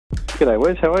G'day,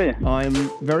 Wez. How are you? I'm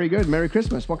very good. Merry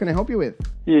Christmas. What can I help you with?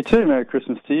 You too. Merry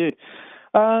Christmas to you.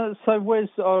 So, Wez,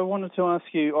 I wanted to ask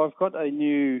you, I've got a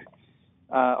new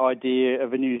idea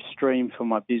of a new stream for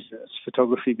my business,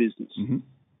 photography business. Mm-hmm.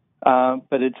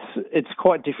 But it's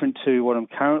quite different to what I'm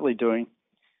currently doing.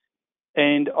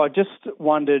 And I just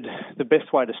wondered the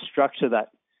best way to structure that.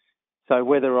 So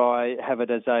whether I have it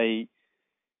as an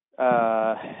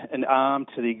arm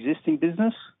to the existing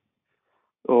business,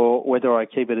 or whether I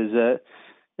keep it as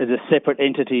a separate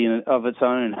entity of its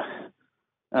own.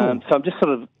 Cool. So I'm just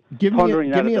sort of pondering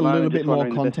that. Give me at a the little moment, bit more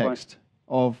context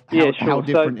of how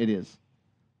different it is.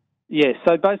 Yeah.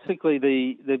 So basically,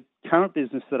 the current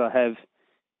business that I have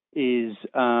is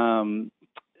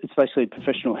it's basically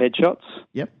professional headshots.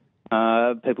 Yep.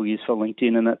 People use for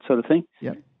LinkedIn and that sort of thing.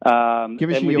 Yep. Give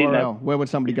us your URL. Where would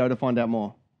somebody go to find out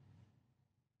more?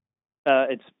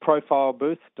 It's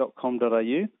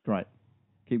profilebooth.com.au. Great.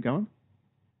 Keep going.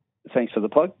 Thanks for the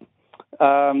plug.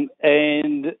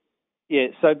 And yeah,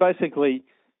 so basically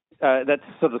that's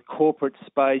sort of corporate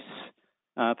space,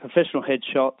 professional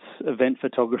headshots, event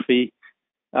photography,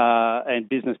 and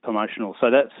business promotional. So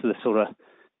that's the sort of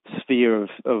sphere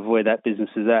of where that business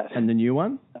is at. And the new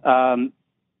one? And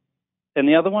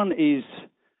the other one is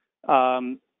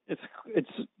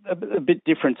it's a bit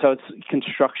different. So it's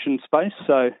construction space.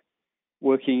 So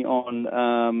working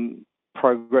on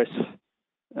progress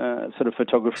sort of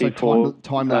photography, so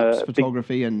time-lapse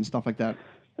photography and stuff like that.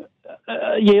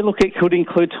 Yeah, look, it could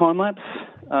include time-lapse,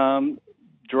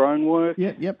 drone work.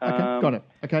 Yep, okay, got it,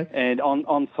 okay. And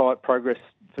on-site progress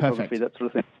photography, Perfect. that sort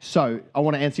of thing. So I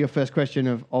want to answer your first question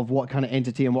of what kind of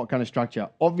entity and what kind of structure.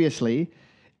 Obviously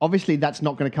that's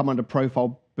not going to come under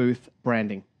profile booth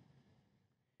branding.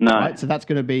 No. Right? So that's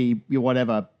going to be your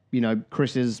whatever,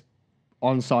 Chris's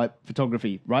on-site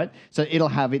photography, right? So it'll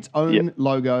have its own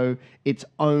logo, its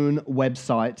own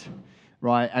website,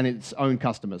 right, and its own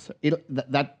customers.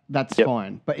 That's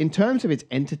fine. But in terms of its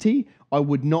entity, I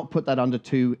would not put that under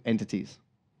two entities.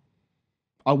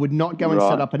 I would not go and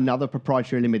set up another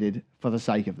proprietary limited for the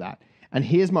sake of that. And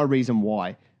here's my reason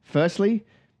why. Firstly,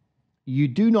 you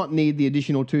do not need the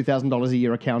additional $2,000 a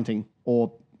year accounting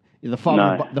or the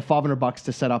 $500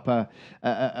 to set up a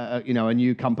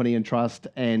new company and trust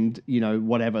and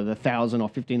whatever the $1,000 or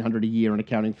 $1,500 a year in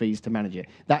accounting fees to manage it.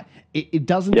 That it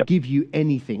doesn't give you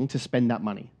anything to spend that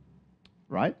money,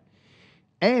 right?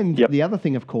 And the other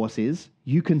thing, of course, is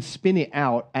you can spin it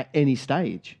out at any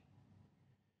stage.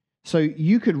 So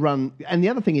you could run, and the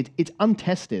other thing is it's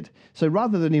untested. So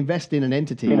rather than invest in an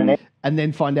entity and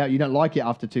then find out you don't like it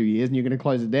after 2 years and you're going to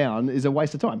close it down is a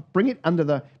waste of time. Bring it under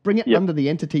the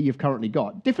entity you've currently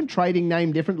got. Different trading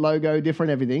name, different logo,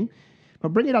 different everything, but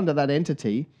bring it under that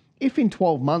entity. If in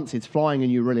 12 months it's flying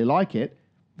and you really like it,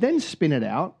 then spin it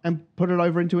out and put it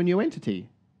over into a new entity.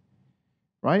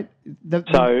 Right? The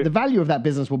value of that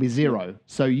business will be zero.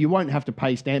 So you won't have to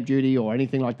pay stamp duty or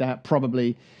anything like that,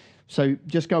 probably. So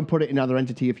just go and put it in another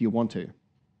entity if you want to.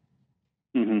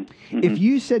 Mm-hmm. Mm-hmm. If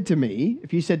you said to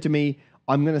me,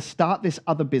 I'm going to start this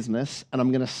other business and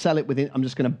I'm going to sell it I'm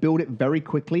just going to build it very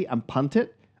quickly and punt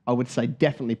it, I would say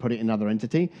definitely put it in another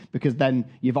entity because then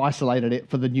you've isolated it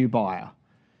for the new buyer.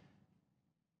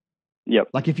 Yep.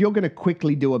 Like if you're going to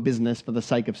quickly do a business for the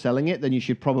sake of selling it, then you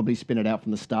should probably spin it out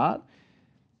from the start.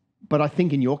 But I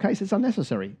think in your case, it's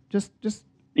unnecessary.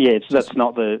 Yeah,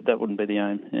 that wouldn't be the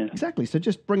aim. Yeah. Exactly. So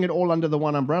just bring it all under the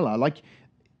one umbrella. Like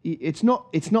it's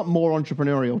not more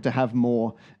entrepreneurial to have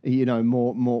more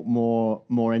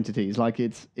entities. Like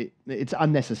it's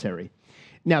unnecessary.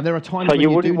 Now there are times when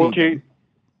you do need them.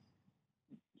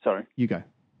 Sorry. You go.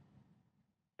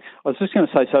 I was just going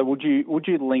to say, so would you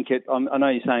link it? I know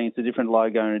you're saying it's a different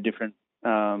logo and a different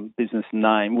business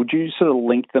name. Would you sort of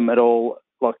link them at all,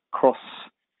 like cross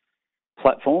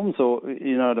platforms, or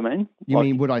you know what I mean? You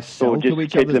mean would I sell to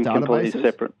each other's databases?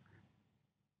 Separate?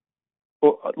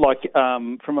 Or like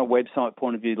from a website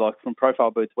point of view, like from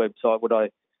Profile Booth's website, would I,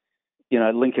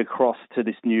 link across to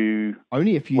this new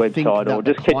only if you website, think that or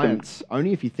just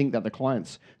only if you think that the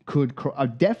clients could.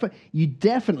 You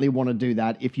definitely want to do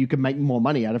that if you can make more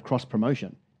money out of cross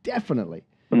promotion. Definitely.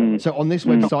 So on this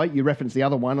website, you reference the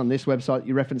other one. On this website,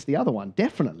 you reference the other one.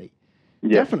 Definitely.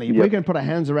 Definitely. If we're going to put our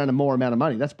hands around a more amount of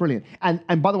money, that's brilliant.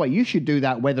 And by the way, you should do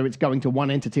that whether it's going to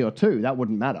one entity or two. That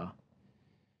wouldn't matter.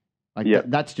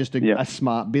 That's just a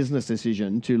smart business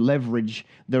decision to leverage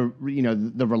the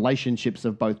relationships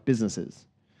of both businesses.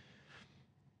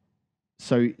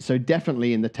 So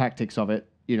definitely in the tactics of it,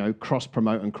 cross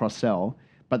promote and cross sell,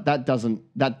 but that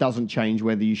doesn't change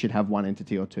whether you should have one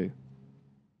entity or two.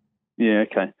 Yeah.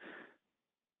 Okay.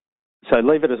 So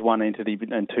leave it as one entity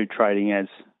and two trading as.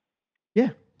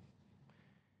 Yeah.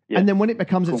 And then when it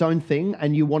becomes its own thing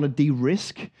and you want to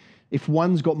de-risk, if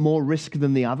one's got more risk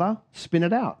than the other, spin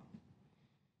it out.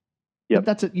 Yep.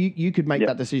 That's it. You could make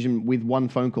that decision with one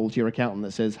phone call to your accountant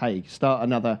that says, hey, start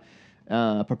another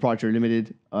proprietary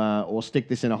limited or stick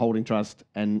this in a holding trust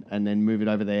and then move it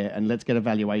over there and let's get a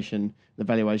valuation. The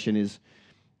valuation is,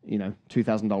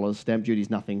 $2,000. Stamp duty is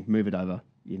nothing. Move it over,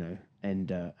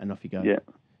 and off you go. Yeah.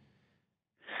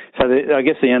 So I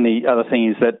guess the only other thing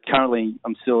is that currently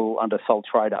I'm still under sole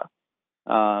trader.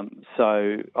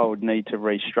 So I would need to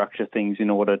restructure things in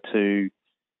order to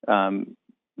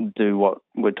do what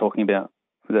we're talking about.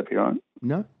 Would that be right?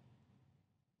 No.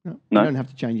 You don't have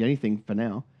to change anything for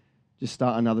now. Just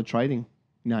start another trading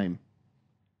name.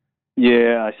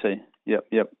 Yeah, I see.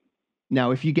 Yep.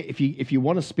 Now, if you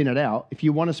want to spin it out,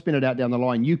 down the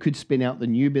line, you could spin out the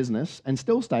new business and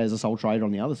still stay as a sole trader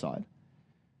on the other side.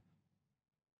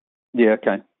 Yeah.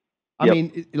 Okay. I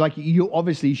mean, like you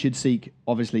obviously should seek,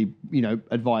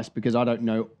 advice because I don't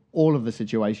know all of the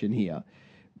situation here.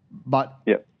 But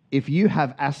if you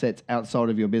have assets outside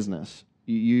of your business,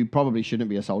 you probably shouldn't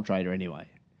be a sole trader anyway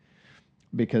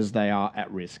because they are at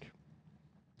risk.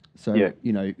 So,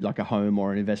 like a home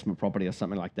or an investment property or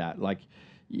something like that. Like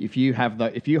if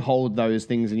you hold those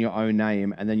things in your own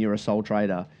name and then you're a sole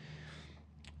trader,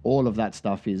 all of that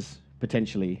stuff is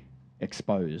potentially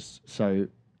exposed. So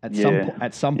at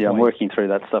some point, I'm working through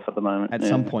that stuff at the moment. At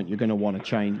some point, you're going to want to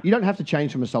change. You don't have to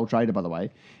change from a sole trader, by the way,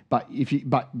 but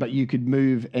you could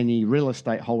move any real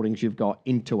estate holdings you've got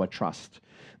into a trust,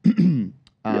 and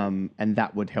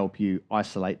that would help you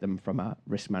isolate them from a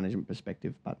risk management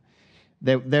perspective. But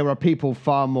there are people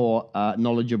far more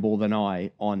knowledgeable than I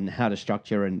on how to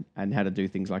structure and how to do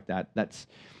things like that. That's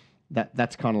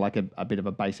kind of like a bit of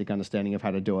a basic understanding of how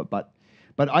to do it, But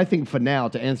I think for now,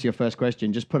 to answer your first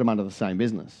question, just put them under the same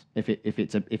business. If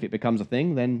it becomes a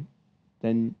thing, then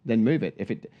move it.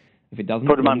 If it doesn't,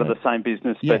 put them under the same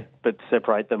business, but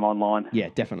separate them online. Yeah,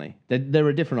 definitely. They're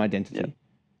a different identity.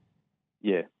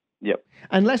 Yeah. Yep.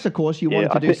 Unless, of course, you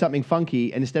wanted to do something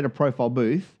funky and instead of profile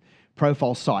booth,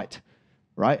 profile site,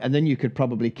 right? And then you could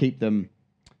probably keep them.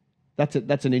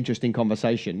 That's an interesting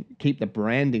conversation. Keep the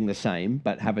branding the same,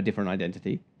 but have a different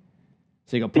identity.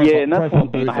 So you got profile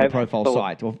booth and profile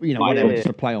site, or whatever, just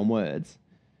a play on words.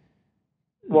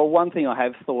 Well, one thing I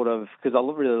have thought of, because I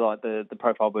really like the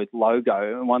profile booth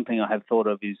logo, and one thing I have thought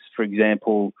of is, for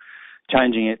example,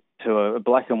 changing it to a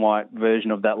black and white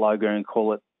version of that logo and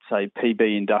call it, say,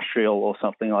 PB Industrial or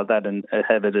something like that, and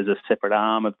have it as a separate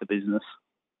arm of the business.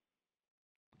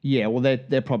 Yeah, well,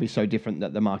 they're probably so different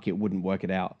that the market wouldn't work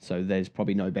it out. So there's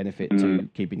probably no benefit to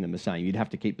keeping them the same. You'd have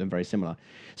to keep them very similar.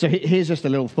 So here's just a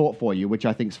little thought for you, which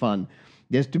I think is fun.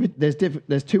 There's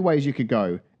two ways you could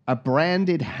go: a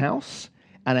branded house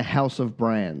and a house of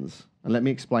brands. And let me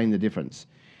explain the difference.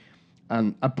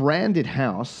 A branded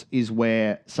house is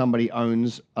where somebody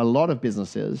owns a lot of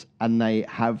businesses and they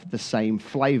have the same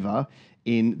flavor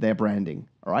in their branding.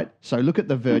 All right. So look at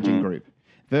the Virgin Group.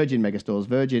 Virgin Megastores,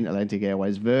 Virgin Atlantic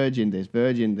Airways,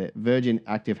 Virgin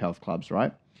Active Health Clubs,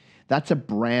 right? That's a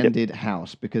branded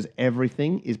house because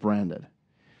everything is branded.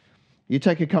 You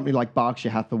take a company like Berkshire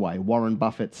Hathaway, Warren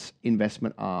Buffett's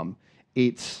investment arm.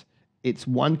 It's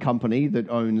one company that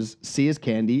owns Sears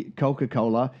Candy,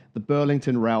 Coca-Cola, the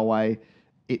Burlington Railway.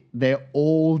 They're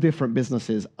all different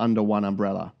businesses under one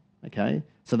umbrella, okay?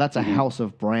 So that's a house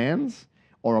of brands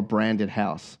or a branded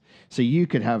house. So you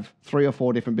could have 3 or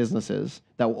 4 different businesses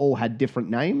that all had different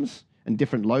names and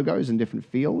different logos and different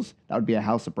feels. That would be a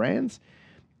house of brands.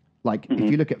 Like if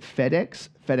you look at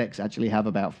FedEx actually have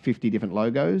about 50 different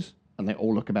logos and they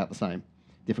all look about the same,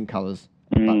 different colors,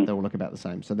 but they all look about the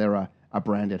same. So they're a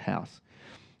branded house.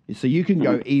 So you can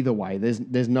go either way.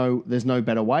 There's no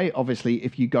better way. Obviously,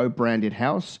 if you go branded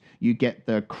house, you get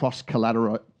the cross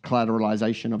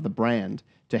collateralization of the brand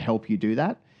to help you do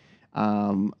that.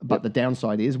 But the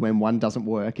downside is when one doesn't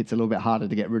work, it's a little bit harder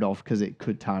to get rid of because it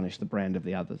could tarnish the brand of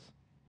the others.